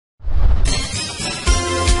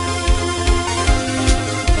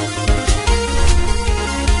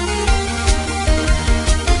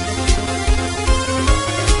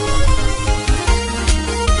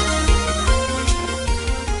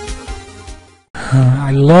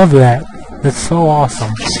I love that. That's so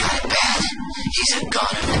awesome. He's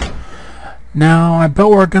got it. Now, I bet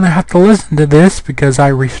we're gonna have to listen to this because I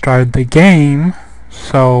restarted the game,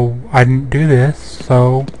 so I didn't do this,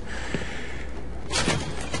 so...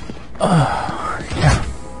 yeah.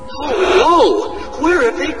 Oh, where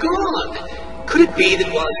have they gone? Could it be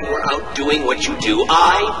that while you were out doing what you do,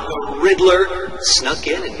 I, the Riddler, snuck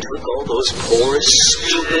in and took all those poor,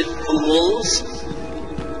 stupid fools?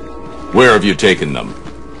 Where have you taken them?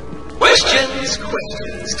 Questions,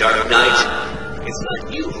 questions, Dark Knight. It's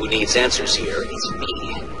not you who needs answers here, it's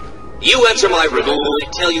me. You answer my riddle, and I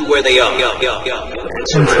tell you where they are.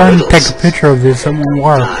 I'm trying to take a picture of this, it won't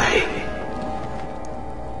work.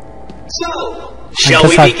 So, I shall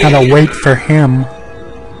guess we I've begin? gotta wait for him.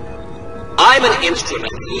 I'm an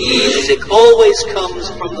instrument. Music always comes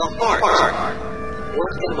from the heart.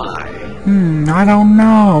 What am I? I don't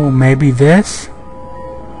know. Maybe this?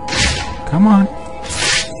 Come on.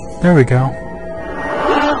 There we go.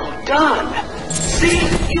 Well done. See,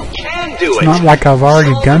 you can do It's it. not like I've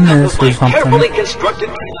already done this or something. Carefully constructed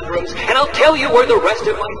conundrums, and I'll tell you where the rest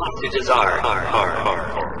of my hostages are.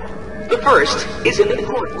 The first is in the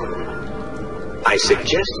courtroom. I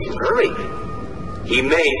suggest you hurry. He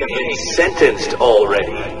may have been sentenced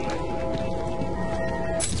already.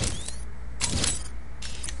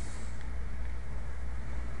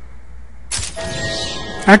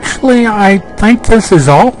 Actually, I think this is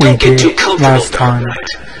all we Don't get too did comfortable, last time. Dark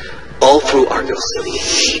Knight. All through Arkham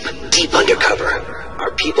City, deep undercover,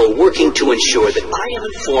 are people working to ensure that I am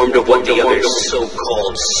informed of what the other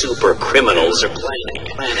so-called super criminals are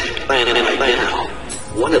planning right now.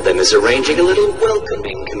 One of them is arranging a little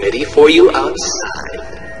welcoming committee for you outside.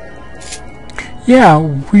 Yeah,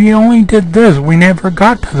 we only did this. We never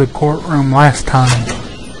got to the courtroom last time.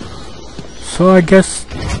 So I guess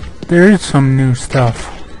there is some new stuff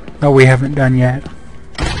that we haven't done yet.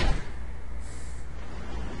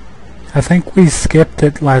 I think we skipped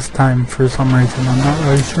it last time for some reason. I'm not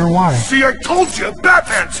really sure why. See, I told you,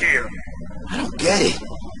 Batman's here! I don't get it.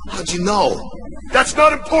 How'd you know? That's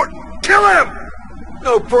not important! Kill him!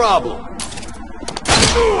 No problem.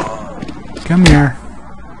 Come here.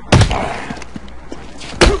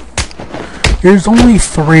 There's only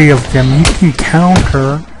 3 of them. You can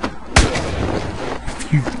counter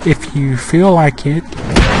if you feel like it.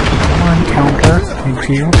 Come on, counter. Thank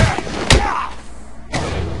you.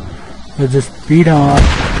 We'll just beat on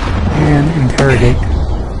and interrogate.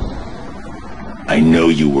 I know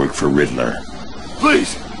you work for Riddler.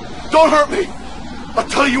 Please, don't hurt me! I'll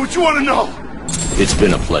tell you what you want to know! It's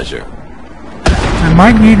been a pleasure. I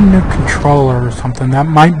might need a new controller or something. That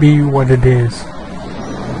might be what it is.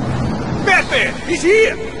 Batman! He's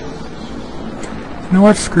here! You know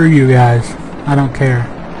what? Screw you guys. I don't care.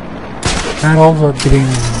 Battles are getting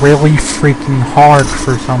really freaking hard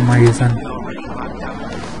for some reason.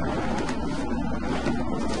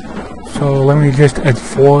 So let me just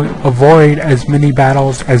avoid as many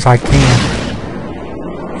battles as I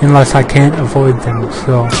can. Unless I can't avoid them,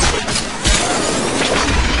 so.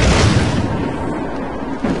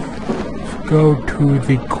 Let's go to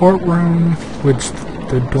the courtroom, which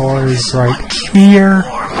the door is right here.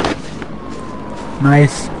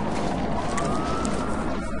 Nice.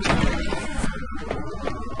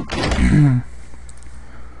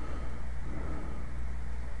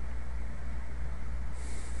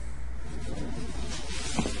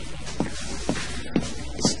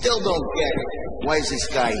 Still don't get it. Why is this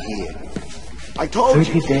guy here? I told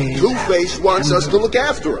you, Two-Face wants us to look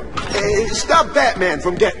after him. Stop Batman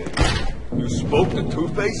from getting... You spoke to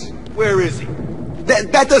Two-Face? Where is he?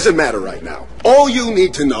 That doesn't matter right now. All you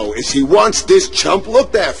need to know is he wants this chump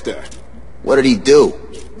looked after. What did he do?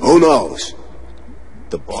 Who knows?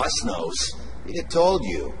 The boss knows. He'd have told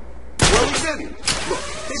you. Well, he didn't. Look,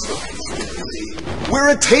 this is... We're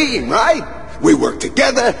a team, right? We work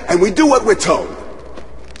together and we do what we're told.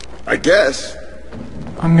 I guess.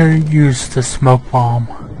 I'm gonna use the smoke bomb.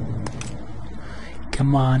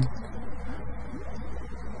 Come on.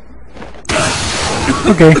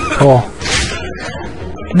 Okay, cool.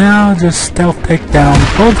 Now just stealth take down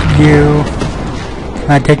both of you.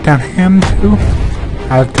 Can I take down him too?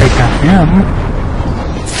 I'll take down him.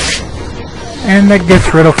 And that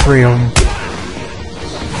gets rid of 3 of them.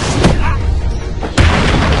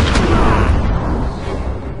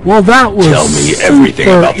 Well, that was Tell me everything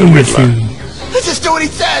about the easy. Riddler. Let's just do what he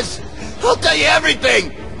says. I'll tell you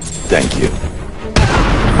everything. Thank you.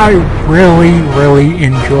 I really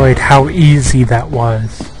enjoyed how easy that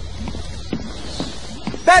was.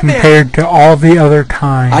 Batman! Compared to all the other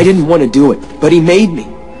times. I didn't want to do it, but he made me.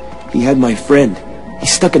 He had my friend. He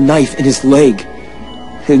stuck a knife in his leg.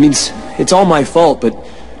 It It's all my fault, but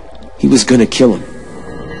he was gonna kill him.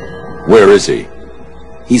 Where is he?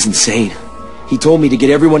 He's insane. He told me to get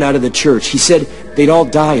everyone out of the church. He said they'd all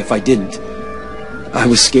die if I didn't. I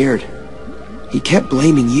was scared. He kept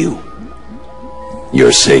blaming you.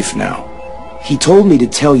 You're safe now. He told me to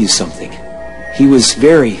tell you something. He was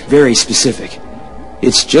very, very specific.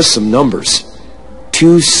 It's just some numbers.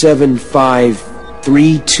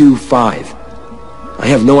 275325. I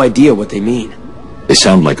have no idea what they mean. They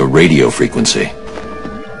sound like a radio frequency.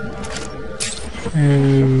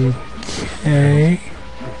 Okay.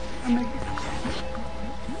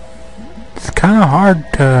 It's kind of hard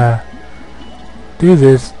to do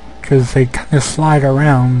this because they kind of slide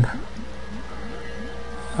around.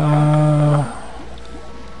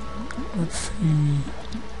 Let's see.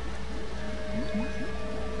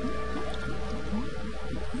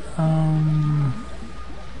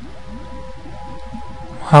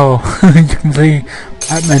 Oh, you can see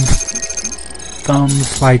Batman's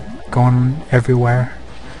thumbs like going everywhere.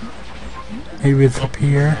 Maybe it's up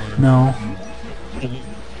here? No.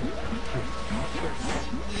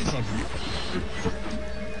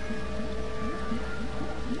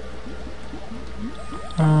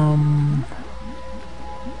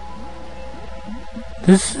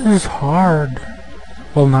 This is hard.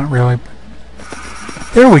 Well, not really.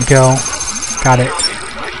 But there we go. Got it.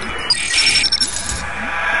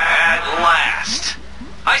 At last.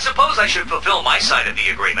 I suppose I should fulfill my side of the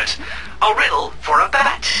agreement. A riddle for a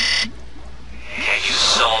bat. Can you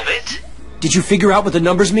solve it? Did you figure out what the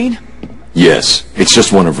numbers mean? Yes, it's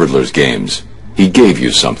just one of Riddler's games. He gave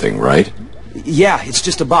you something, right? Yeah, it's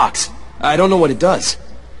just a box. I don't know what it does.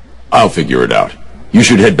 I'll figure it out. You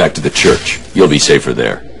should head back to the church. You'll be safer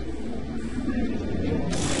there.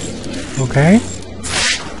 Okay.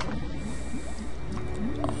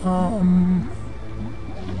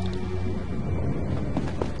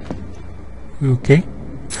 Okay.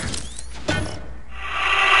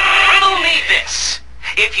 Riddle me this.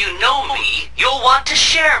 If you know me, you'll want to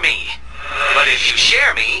share me. But if you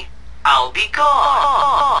share me, I'll be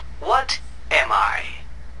gone. What am I?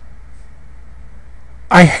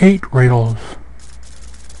 I hate riddles.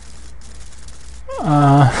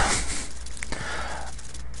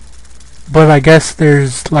 But I guess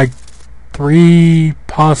there's like 3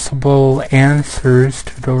 possible answers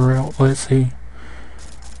to the riddle. Let's see.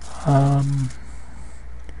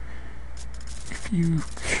 If you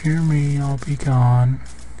share me, I'll be gone.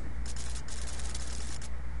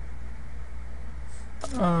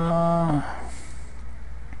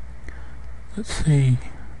 Let's see.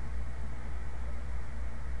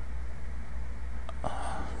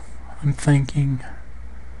 I'm thinking.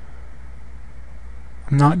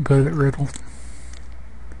 I'm not good at riddles.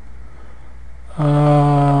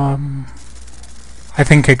 I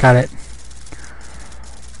think I got it.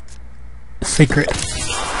 Secret.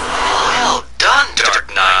 Well done, Dark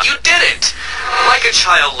Knight. You did it! Like a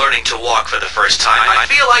child learning to walk for the first time, I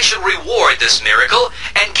feel I should reward this miracle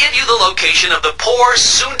and give you the location of the poor,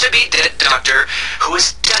 soon-to-be-dead doctor who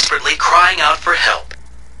is desperately crying out for help.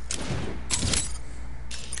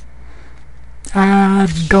 I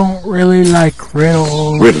don't really like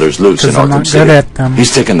riddles. Riddler's loose in I'm Arkham not City. good at them.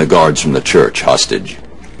 He's taken the guards from the church hostage.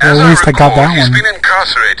 Well, at least I got that he's one. been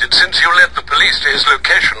incarcerated since you led the police to his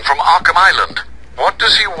location from Arkham Island. What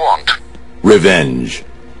does he want? Revenge.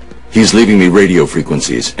 He's leaving me radio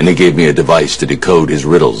frequencies, and he gave me a device to decode his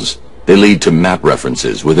riddles. They lead to map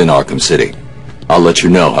references within Arkham City. I'll let you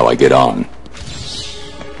know how I get on.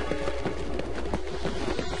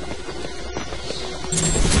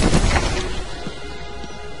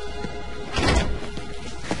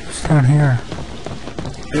 It's down here.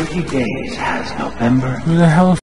 30 days has November. Who the hell is